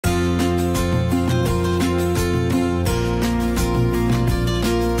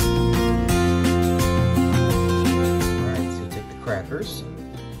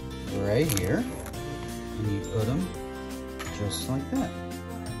tray here, and you put them just like that.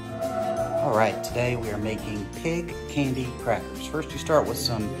 All right, today we are making pig candy crackers. First you start with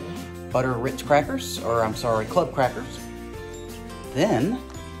some butter Ritz crackers, or I'm sorry, club crackers. Then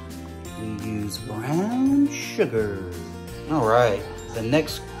we use brown sugar. All right, the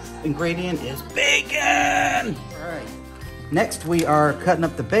next ingredient is bacon. All right, next we are cutting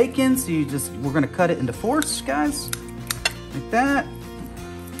up the bacon. So we're gonna cut it into fourths, guys. Like that,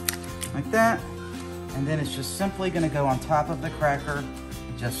 like that. And then it's just simply gonna go on top of the cracker,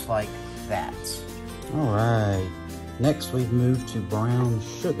 just like that. All right, next we've moved to brown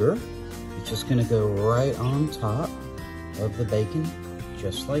sugar. It's just gonna go right on top of the bacon,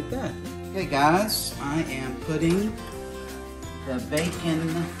 just like that. Okay guys, I am putting the bacon,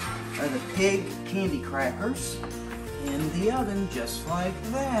 or the pig candy crackers in the oven, just like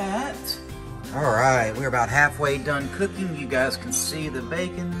that. All right, we're about halfway done cooking. You guys can see the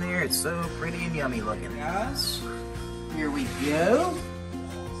bacon there. It's so pretty and yummy looking. Guys, here we go.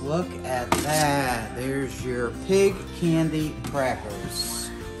 Look at that. There's your pig candy crackers.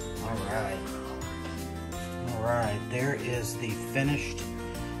 All right. All right, there is the finished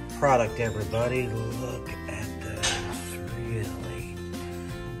product, everybody. Look at this, really.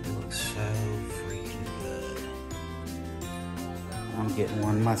 It looks so freaking good. I'm getting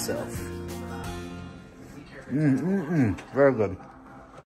one myself. Very good.